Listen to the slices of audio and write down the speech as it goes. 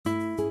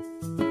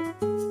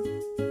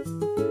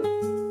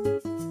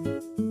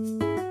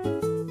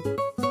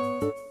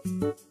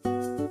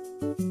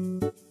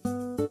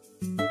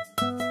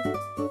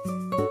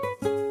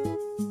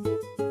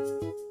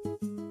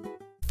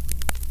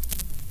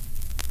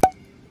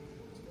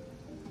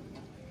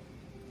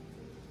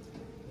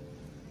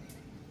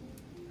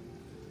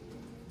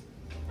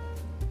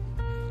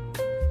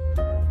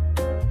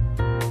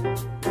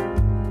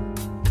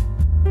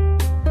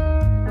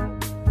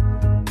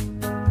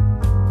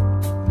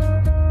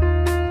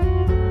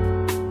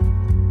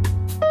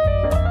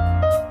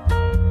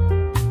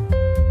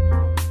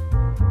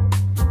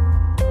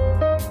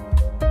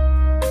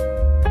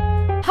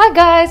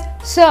Hi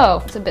guys.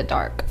 So it's a bit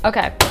dark.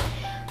 Okay.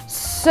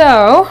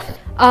 So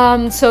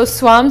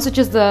SWAMS, which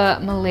is the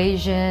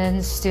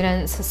Malaysian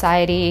Student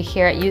Society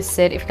here at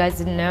USyd, if you guys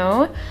didn't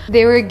know,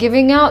 they were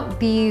giving out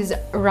these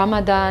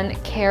Ramadan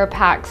care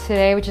packs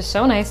today, which is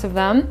so nice of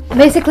them.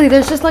 Basically,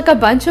 there's just like a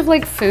bunch of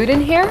like food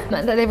in here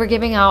that they were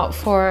giving out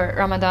for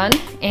Ramadan.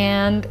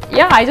 And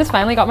yeah, I just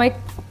finally got my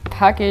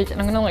package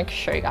and I'm gonna like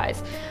show you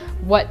guys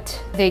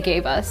what they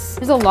gave us.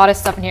 There's a lot of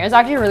stuff in here. It's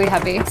actually really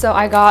heavy. So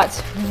I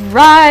got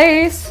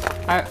rice.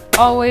 I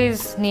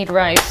always need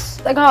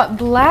rice. I got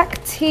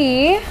black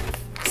tea,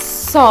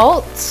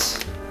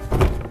 salt,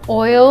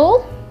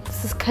 oil.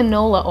 This is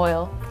canola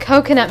oil,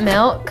 coconut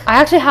milk. I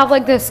actually have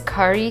like this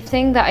curry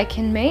thing that I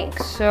can make,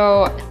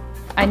 so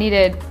I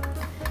needed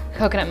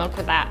coconut milk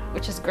for that,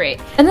 which is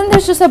great. And then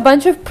there's just a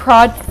bunch of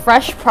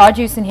fresh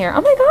produce in here.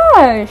 Oh my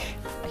gosh.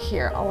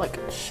 Here, I'll like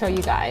show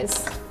you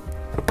guys.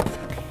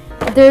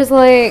 There's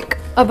like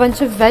a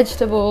bunch of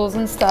vegetables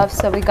and stuff.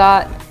 So we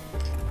got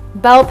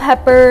bell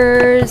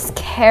peppers,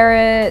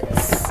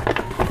 carrots,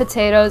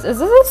 potatoes. Is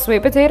this a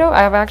sweet potato?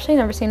 I've actually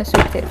never seen a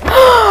sweet potato.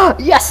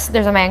 Yes,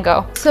 there's a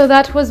mango. So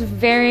that was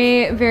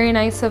very, very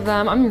nice of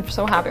them. I'm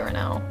so happy right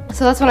now.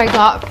 So that's what I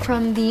got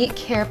from the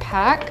care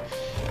pack.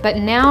 But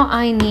now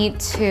I need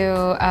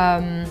to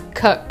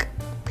cook.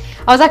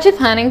 I was actually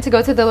planning to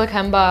go to the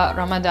Lakemba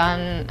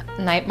Ramadan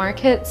night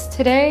markets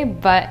today,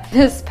 but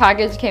this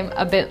package came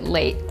a bit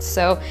late,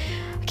 so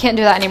I can't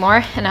do that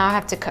anymore, and now I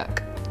have to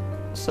cook.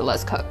 So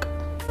let's cook.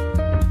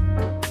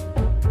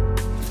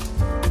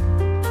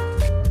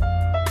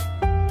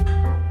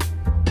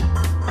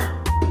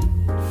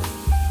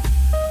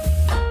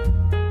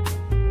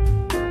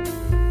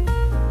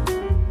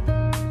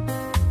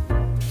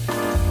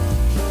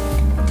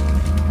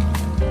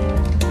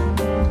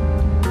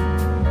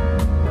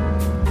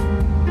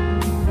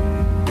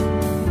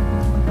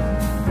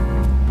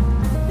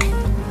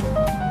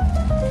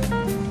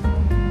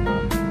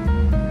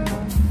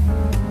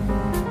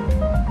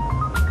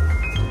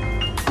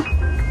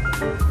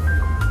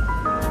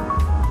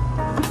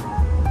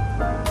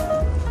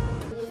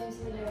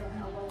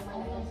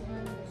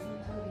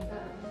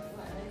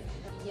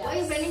 Why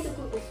are you planning to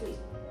cook this week?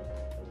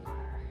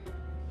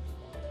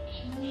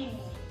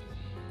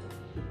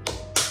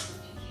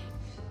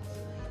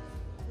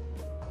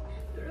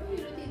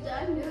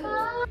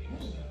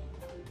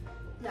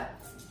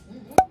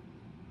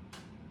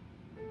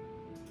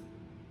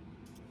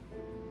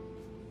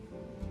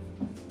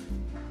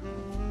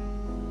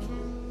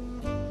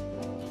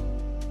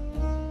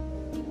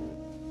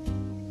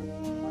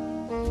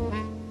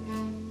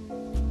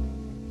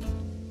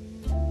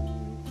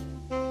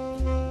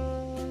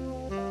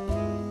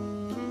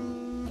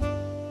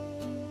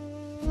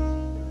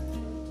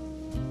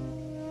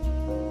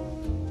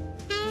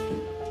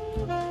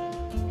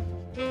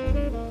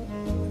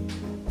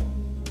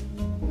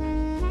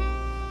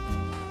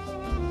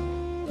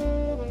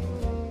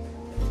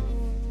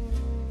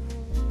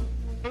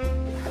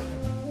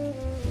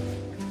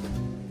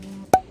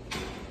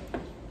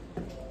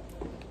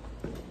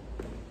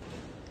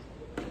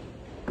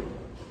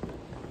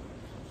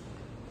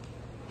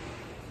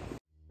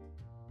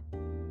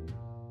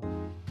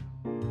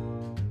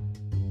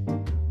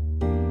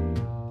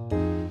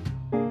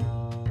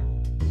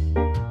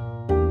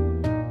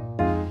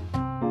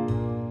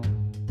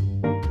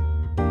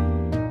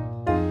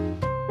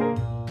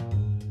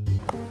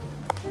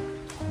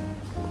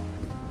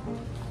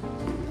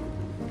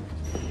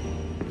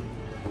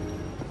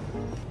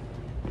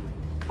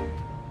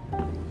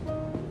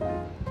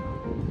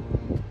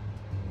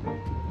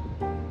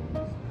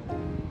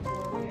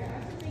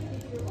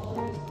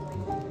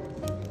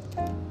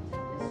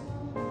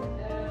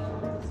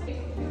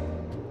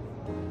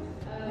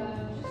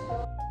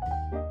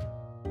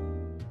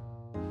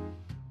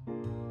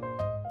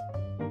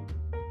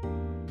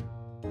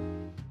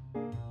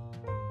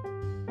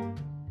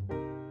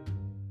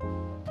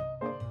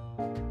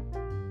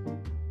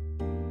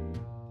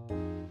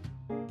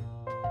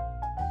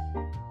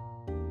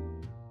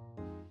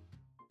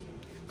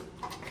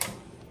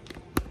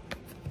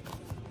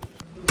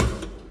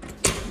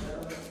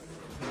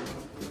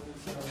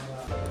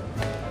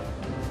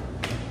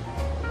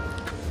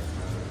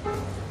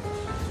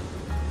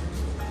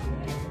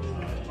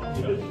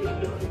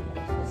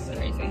 It's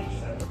crazy.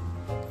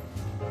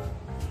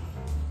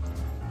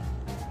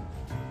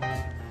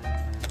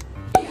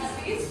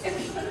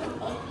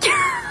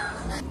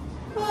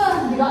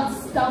 We got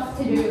stuff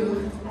to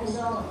do. I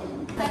know.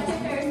 Like the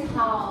first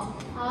house.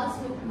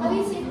 Oh,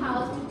 you see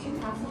house with your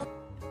castle?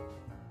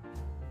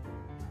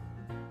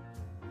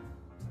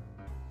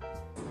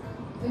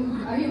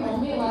 Are you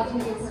only allowed to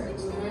go for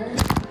Uber?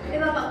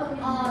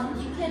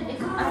 You can.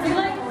 I feel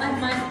like I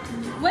might.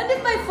 When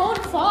did my phone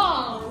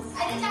fall?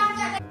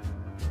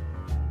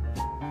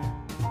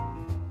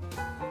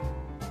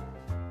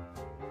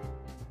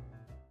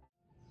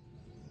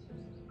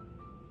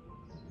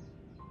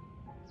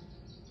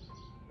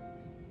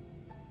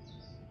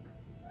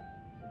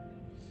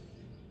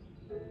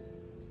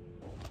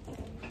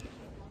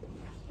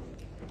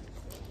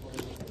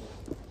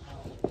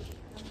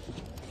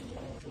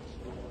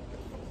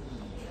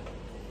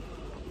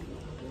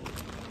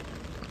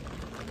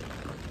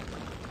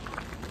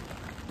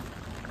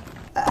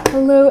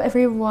 Hello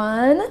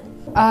everyone.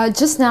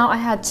 Just now I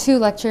had two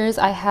lectures.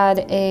 I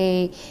had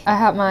my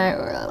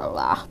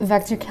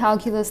vector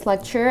calculus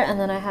lecture, and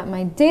then I had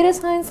my data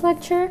science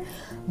lecture.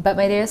 But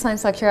my data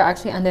science lecture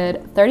actually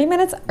ended 30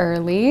 minutes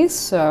early,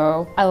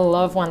 so I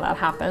love when that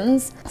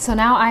happens. So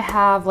now I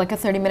have like a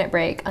 30-minute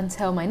break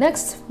until my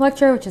next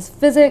lecture, which is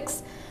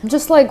physics. I'm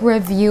just like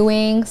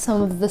reviewing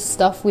some of the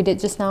stuff we did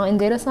just now in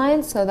data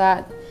science so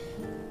that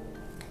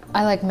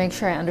I like make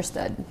sure I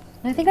understood.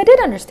 And I think I did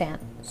understand.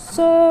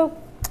 So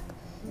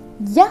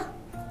yeah,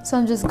 so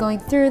I'm just going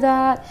through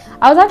that.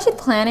 I was actually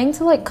planning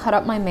to like cut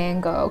up my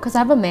mango because I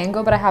have a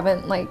mango, but I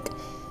haven't like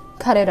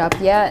cut it up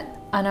yet.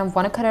 And I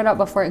want to cut it up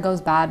before it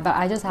goes bad, but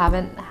I just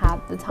haven't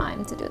had the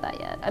time to do that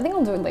yet. I think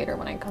I'll do it later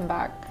when I come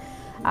back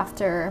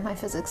after my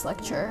physics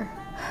lecture.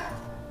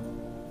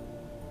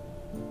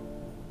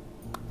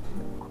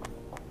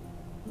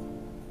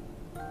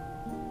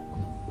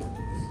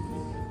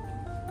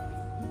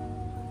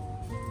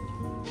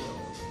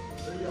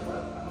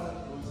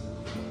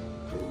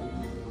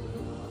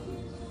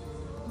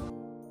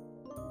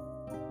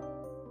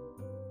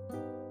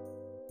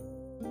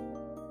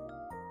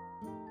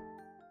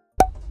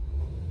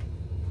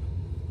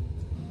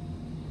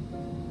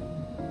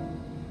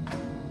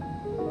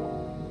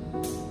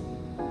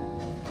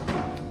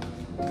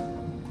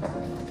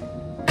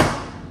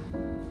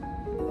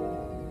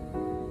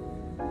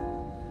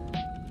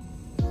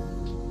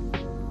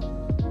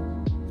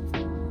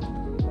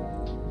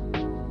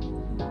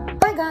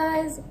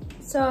 Hi guys!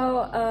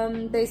 So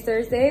today's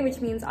Thursday, which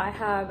means I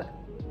have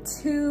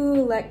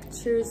 2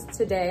 lectures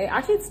today.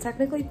 Actually, it's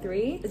technically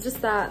 3. It's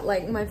just that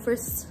like my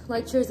first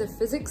lecture is a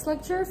physics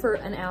lecture for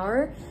an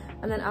hour,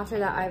 and then after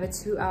that I have a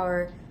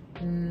 2-hour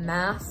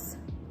math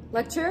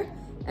lecture.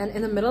 And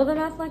in the middle of the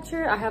math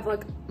lecture, I have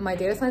like my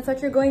data science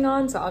lecture going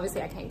on, so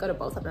obviously I can't go to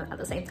both of them at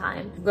the same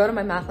time. Go to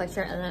my math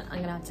lecture, and then I'm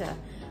gonna have to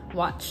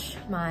watch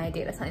my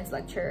data science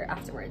lecture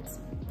afterwards.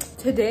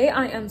 Today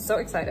I am so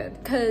excited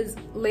because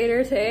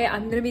later today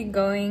I'm gonna be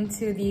going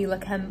to the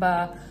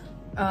Lakemba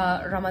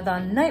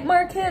Ramadan night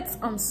markets.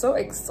 I'm so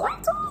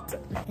excited,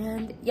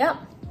 and yeah,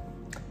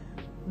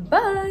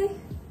 bye.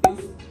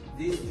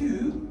 These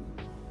 2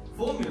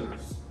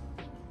 formulas.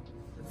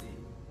 Let's see.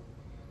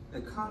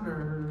 The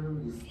color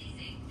is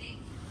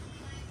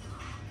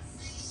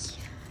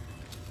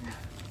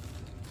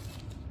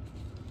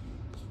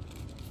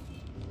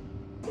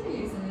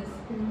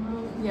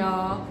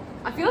Yeah,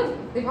 I feel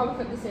like they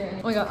probably put this here.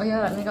 Oh my god, oh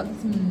yeah, and I got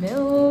these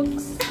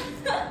milks.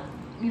 I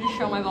need to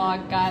show my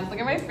vlog, guys. Look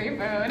at my free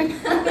food.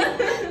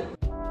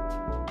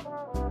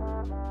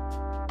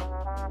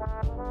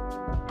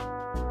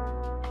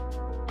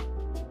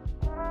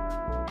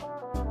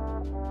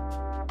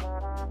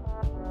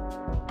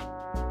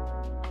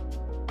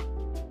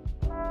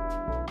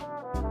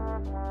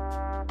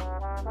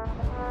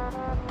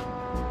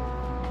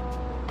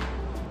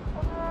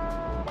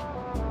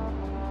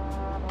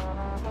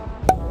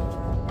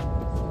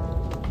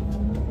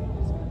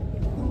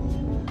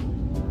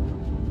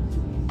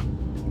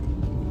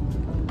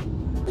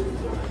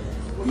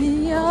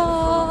 Yeah.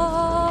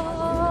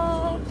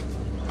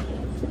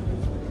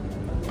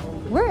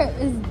 Where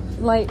is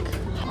like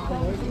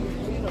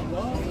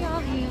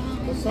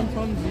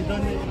Sometimes you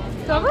don't need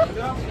cover?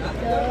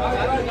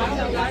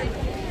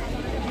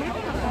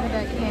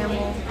 That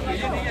camel.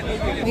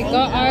 We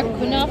got our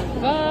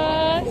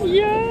kunafa.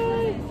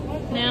 Yay!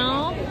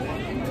 Now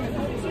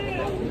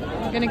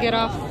we're gonna get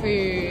our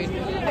food.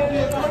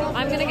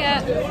 I'm gonna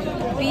get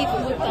beef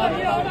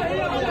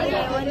muttabba. I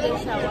want the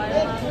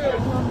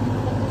shawarma.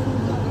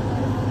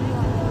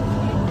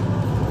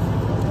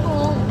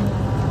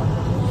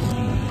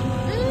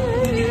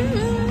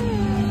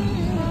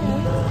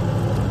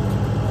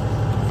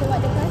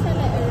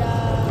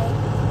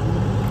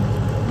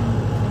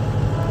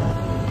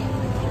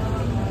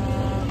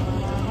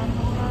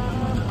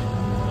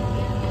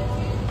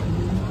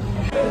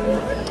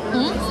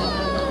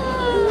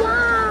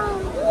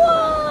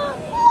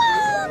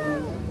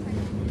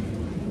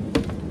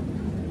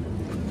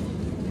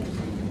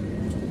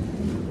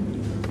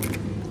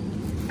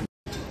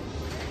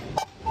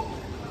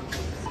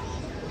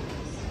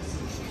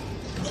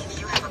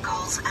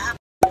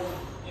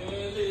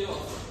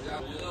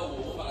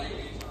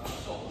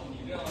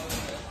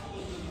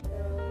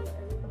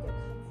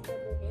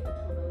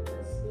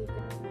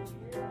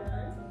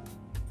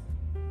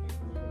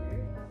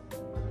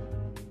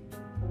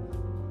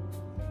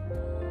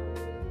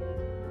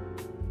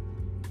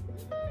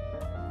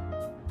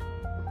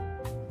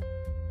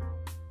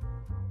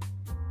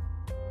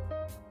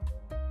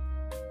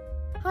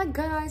 Hi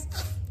guys,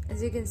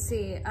 as you can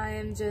see,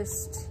 I'm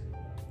just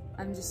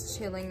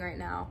chilling right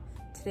now.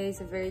 Today's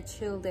a very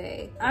chill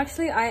day.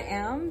 Actually,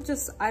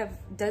 I've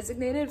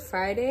designated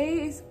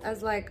Fridays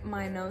as like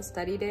my no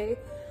study day.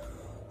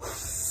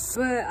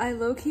 But I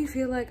low-key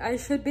feel like I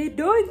should be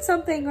doing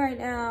something right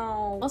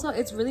now. Also,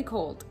 it's really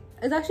cold.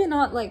 It's actually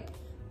not like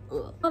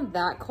not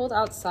that cold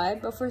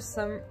outside, but for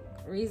some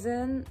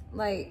reason,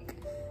 like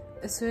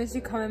as soon as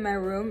you come in my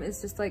room,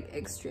 it's just like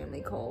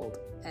extremely cold,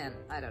 and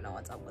I don't know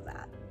what's up with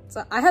that.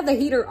 So I have the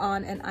heater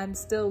on and I'm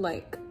still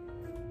like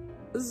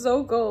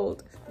so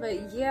cold.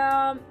 But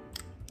yeah,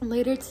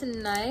 later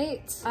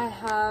tonight I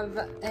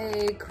have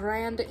a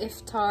grand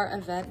iftar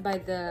event by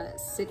the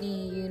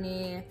Sydney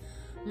Uni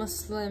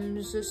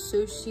Muslims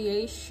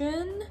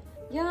Association.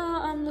 Yeah,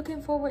 I'm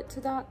looking forward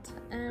to that,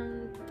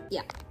 and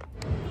yeah.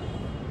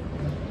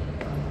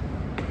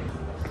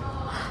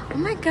 Oh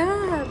my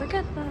god, look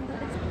at that.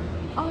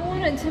 I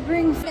wanted to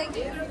bring Thank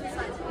you.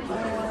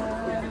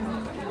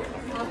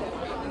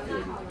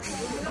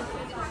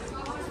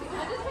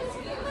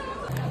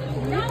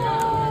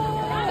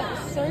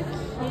 so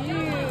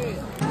cute.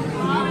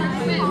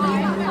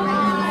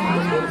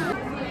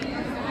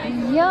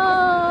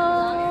 Yum.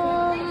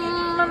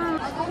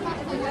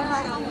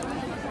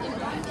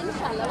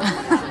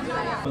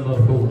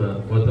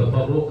 مرحوما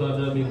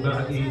وتفرقنا من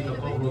بعده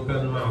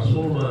تفرقا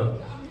معصوما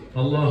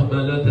اللهم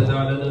لا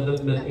تدع لنا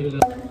ذنبا إلا.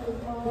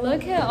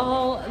 Look at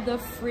all the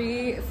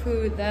free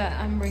food that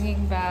I'm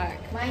bringing back.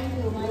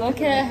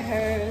 Look at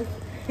her.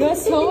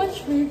 There's so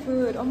much free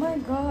food. Oh my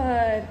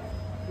god.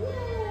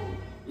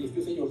 If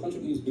you say your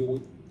country is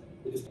built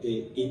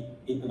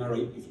in an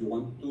array, if you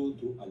want to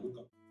do a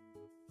lookup.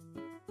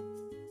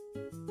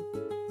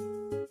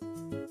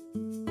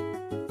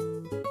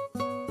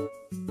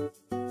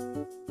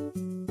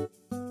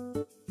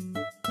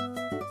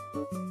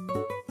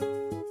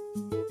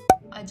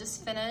 I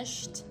just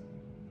finished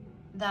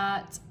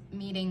that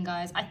meeting,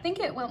 guys. I think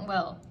it went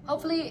well.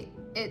 Hopefully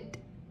it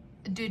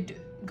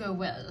did go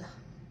well.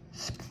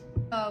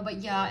 But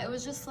yeah, it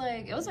was just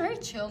like, it was a very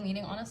chill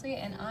meeting, honestly,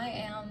 and I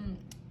am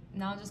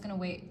now just gonna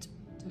wait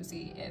to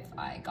see if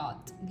I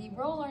got the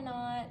role or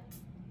not.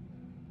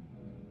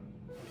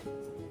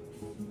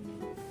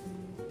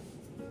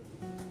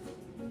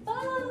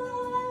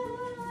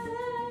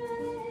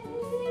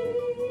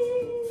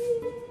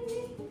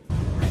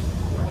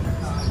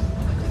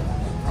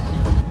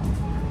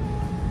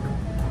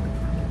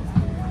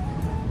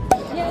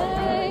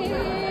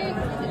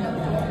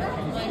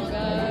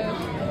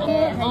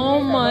 Oh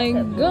my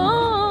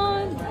god.